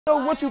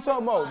know what you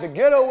talking about. The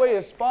getaway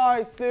is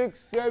 5, 6,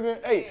 7,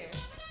 8.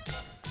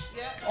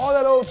 Yeah. All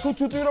that old 2,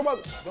 2, 3.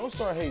 Don't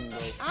start hating, bro.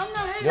 I'm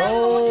not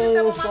hating.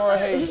 Don't start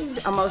hating.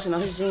 He's emotional.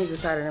 His jeans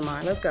is tighter than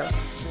mine. Let's go.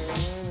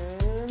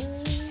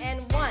 And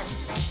 1,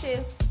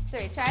 2,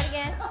 3. Try it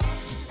again.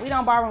 We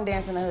don't ballroom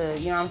dance in the hood,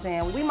 you know what I'm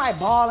saying? We might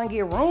ball and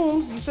get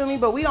rooms, you feel me?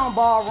 But we don't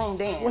ballroom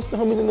dance. Once the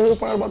homies in the hood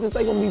find out about this,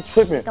 they gonna be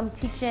tripping. I'm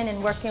teaching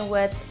and working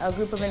with a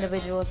group of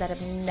individuals that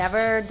have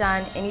never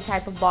done any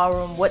type of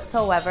ballroom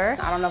whatsoever.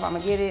 I don't know if I'm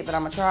gonna get it, but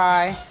I'm gonna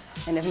try.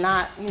 And if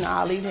not, you know,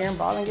 I'll leave here and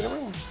ball and get a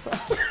room. So.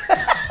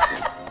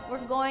 We're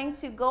going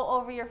to go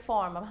over your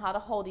form of how to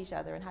hold each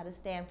other and how to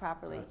stand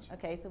properly.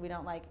 Okay, so we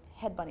don't like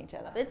headbutt each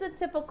other. It's a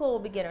typical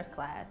beginner's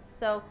class.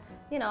 So,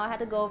 you know, I had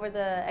to go over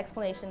the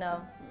explanation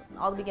of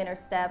all the beginner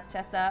steps.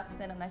 Chest up,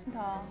 stand up nice and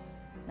tall.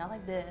 Not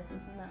like this.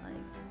 This is not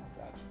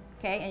like.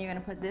 Okay, and you're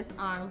gonna put this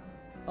arm.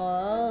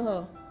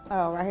 Oh,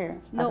 right here.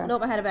 Nope, Okay.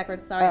 nope, I had it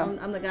backwards. Sorry,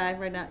 I'm the guy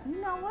right now.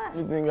 You know what?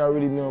 Anything I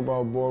really know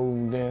about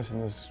ballroom dancing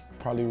is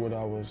probably what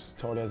I was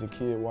taught as a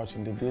kid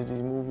watching the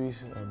Disney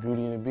movies,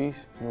 Beauty and the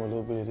Beast. You know a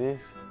little bit of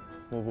this,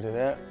 a little bit of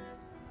that.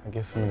 I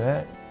get some of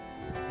that,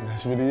 and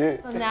that's really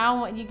it. So now I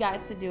want you guys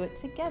to do it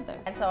together.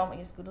 And so I want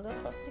you to scoot a little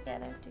closer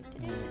together.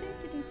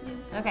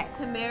 Okay,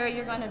 Kamira,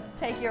 you're gonna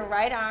take your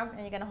right arm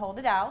and you're gonna hold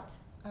it out.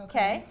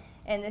 Okay.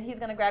 And then he's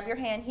gonna grab your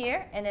hand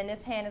here, and then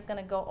this hand is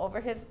gonna go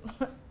over his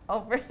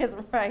over his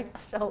right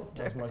shoulder.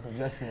 That's Michael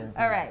Jackson.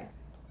 All right.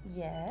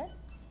 Yes.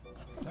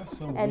 That's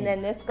so And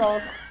then this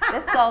goes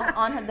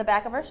on the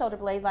back of her shoulder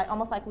blade, like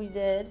almost like we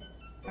did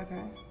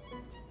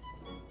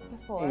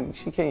before. And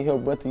she can't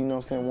help but to, you know what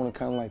I'm saying, want to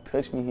kind of like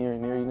touch me here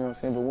and there, you know what I'm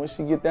saying? But once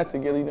she get that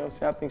together, you know what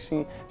I'm saying, I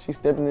think she's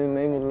stepping in the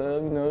name of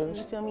love, you know?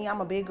 You feel me?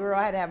 I'm a big girl.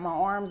 I had to have my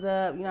arms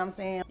up, you know what I'm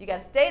saying? You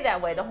gotta stay that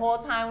way the whole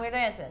time we're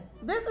dancing.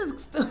 This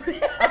is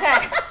stupid.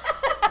 Okay.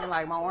 And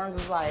like my arms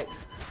is like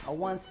a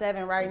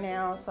 1-7 right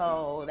now,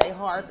 so they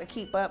hard to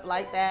keep up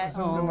like that.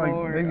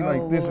 Maybe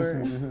like this or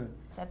something.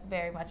 That's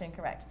very much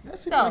incorrect.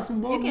 That's So like some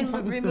you ballroom can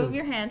type of remove stuff.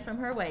 your hand from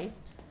her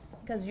waist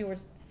because you were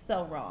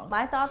so wrong.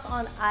 My thoughts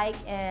on Ike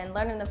and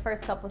learning the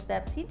first couple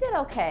steps, he did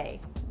okay.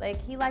 Like,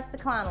 he likes to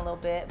clown a little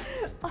bit.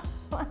 This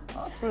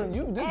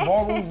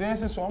ballroom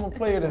dancing, so I'm gonna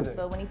play it today.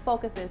 But when he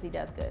focuses, he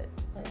does good.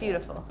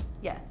 Beautiful.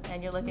 Yes,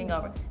 and you're looking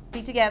over.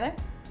 Feet together.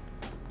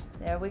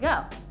 There we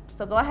go.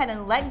 So go ahead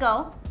and let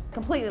go.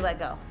 Completely let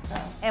go.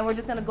 And we're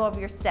just gonna go over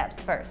your steps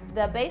first.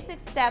 The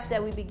basic step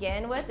that we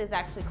begin with is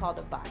actually called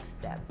a box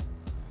step.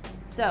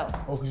 So.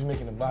 Oh, because you're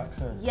making a box,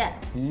 huh?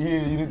 Yes. Yeah,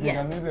 you didn't think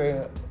I knew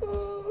that.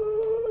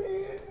 Oh,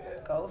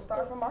 yeah. Go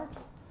start from marches.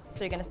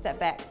 So you're gonna step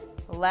back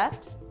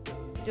left,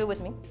 do it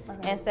with me,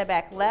 and step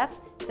back left,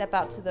 step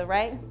out to the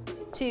right,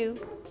 2,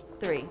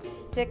 3,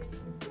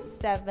 6,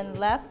 7,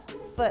 left,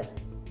 foot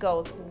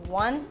goes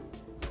 1,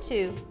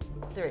 2,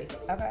 3.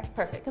 Okay.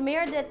 Perfect.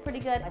 Kamira did pretty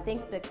good. I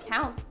think the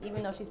counts,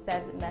 even though she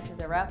says it messes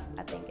her up,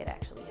 I think it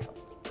actually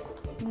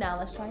helped. Now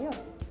let's try yours.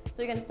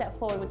 So you're gonna step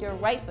forward with your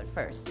right foot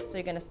first. So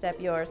you're gonna step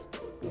yours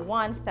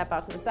 1, step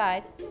out to the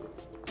side,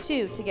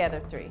 2, together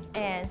 3,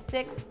 and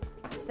 6,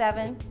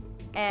 7,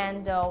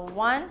 and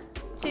 1,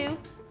 2,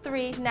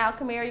 3. Now,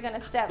 Kamira, you're gonna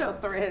step.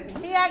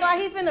 He act like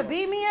he finna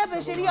beat me up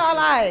and shit. He all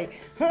like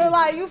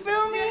you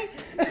feel me?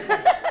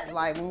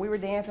 Like when we were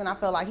dancing, I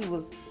felt like he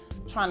was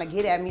trying to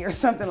get at me or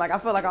something. Like I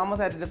felt like I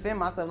almost had to defend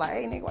myself. Like,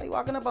 hey nigga, why you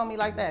walking up on me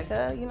like that?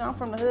 Cause you know I'm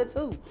from the hood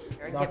too.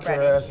 Knock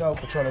your ass out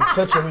for trying to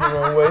touch me the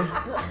wrong way.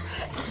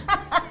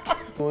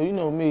 Well, you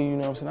know me, you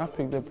know what I'm saying? I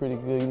picked up pretty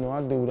good. You know,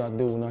 I do what I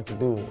do when I can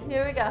do it.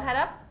 Here we go. Head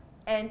up.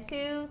 And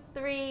 2,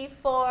 3,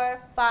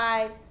 4,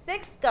 5,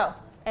 6, go.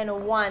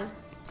 And 1,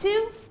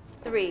 2,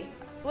 3.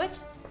 Switch.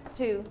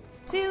 2,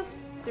 2,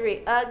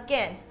 3.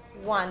 Again.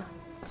 1,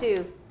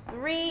 2,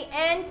 3,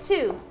 and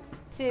 2.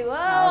 2.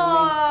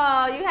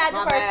 Oh, you had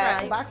the first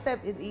round. Box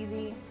step is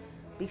easy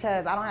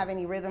because I don't have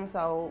any rhythm,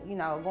 so you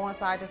know, going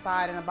side to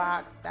side in a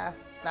box, that's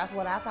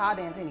how I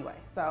dance anyway.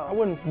 So I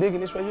wasn't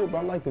digging this right here, but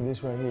I liked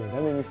this right here.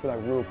 That made me feel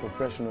like real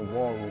professional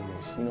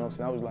ballroom-ish. You know what I'm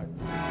saying? I was like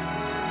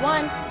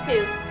 1,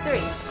 2,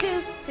 3.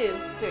 2, 2,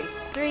 3.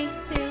 3,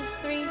 2,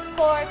 3,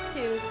 4,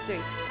 2, 3.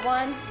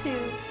 1, 2,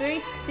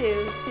 3,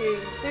 2, 2,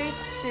 3,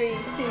 3,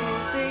 2,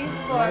 3,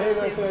 4,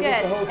 2.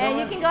 Good. And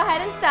you can go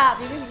ahead and stop.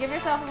 You can give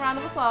yourself a round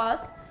of applause.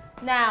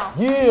 Now,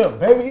 yeah,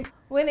 baby.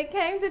 When it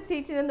came to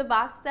teaching them the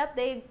box step,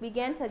 they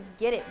began to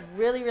get it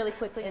really, really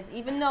quickly.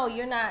 Even though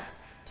you're not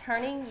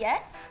turning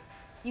yet,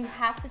 you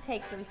have to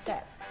take 3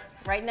 steps.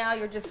 Right now,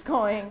 you're just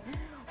going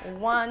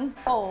 1,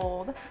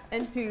 hold,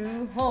 and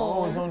 2,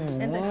 hold. Oh, it's only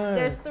and 1,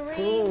 there's 3.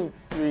 2,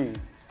 3.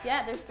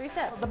 Yeah, there's 3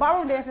 steps. The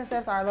ballroom dancing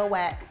steps are a little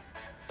whack.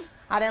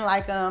 I didn't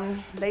like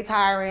them. They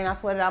tiring. I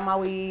sweated out my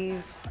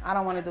weave. I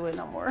don't want to do it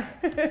no more.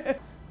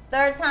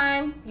 3rd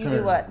time, you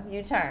do what?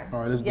 You turn. All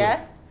right, let's go.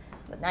 Yes,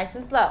 but nice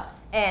and slow.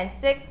 And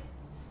 6,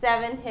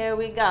 7, here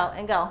we go.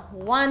 And go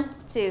 1,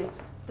 2,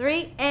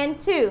 3, and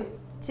 2,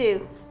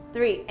 2,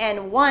 3,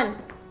 and 1,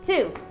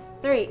 2,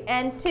 3,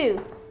 and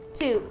 2,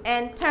 2,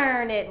 and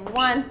turn it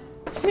 1,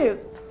 2,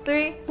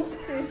 3,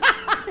 2,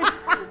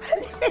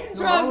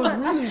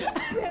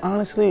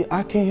 Honestly,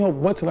 I can't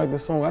help but to like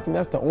this song. I think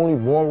that's the only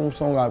ballroom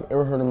song I've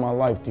ever heard in my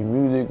life. The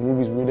music,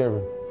 movies, whatever.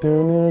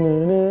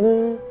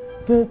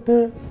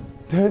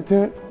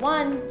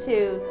 1,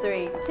 2,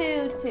 3,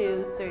 2,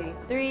 2, 3,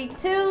 3,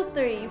 2,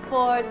 3,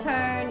 4,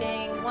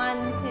 turning.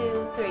 1,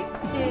 2, 3, 2,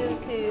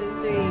 2,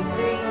 3, 3, 2,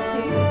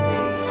 3,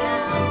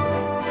 now.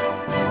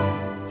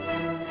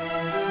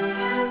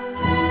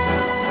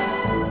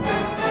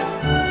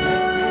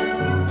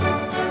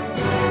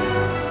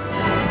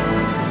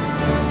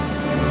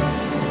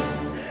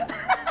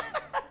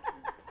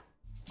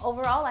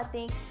 Overall, I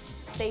think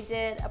they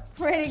did a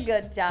pretty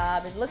good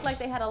job. It looked like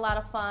they had a lot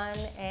of fun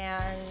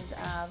and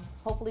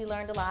hopefully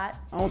learned a lot.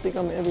 I don't think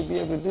I'm gonna ever be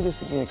able to do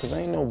this again because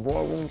I ain't no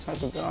ballroom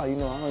type of guy. You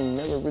know, I don't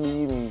never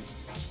really even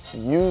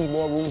use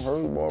ballroom,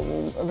 heard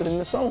ballroom, other than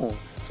the song.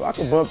 So I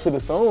could bump to the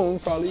song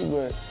probably,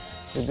 but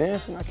the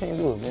dancing, I can't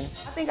do it, man.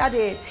 I think I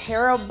did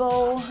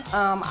terrible.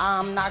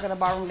 I'm not gonna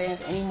ballroom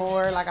dance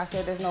anymore. Like I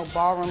said, there's no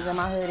ballrooms in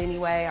my hood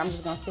anyway. I'm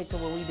just gonna stick to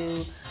what we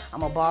do.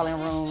 I'm gonna ball in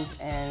rooms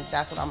and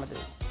that's what I'm gonna do.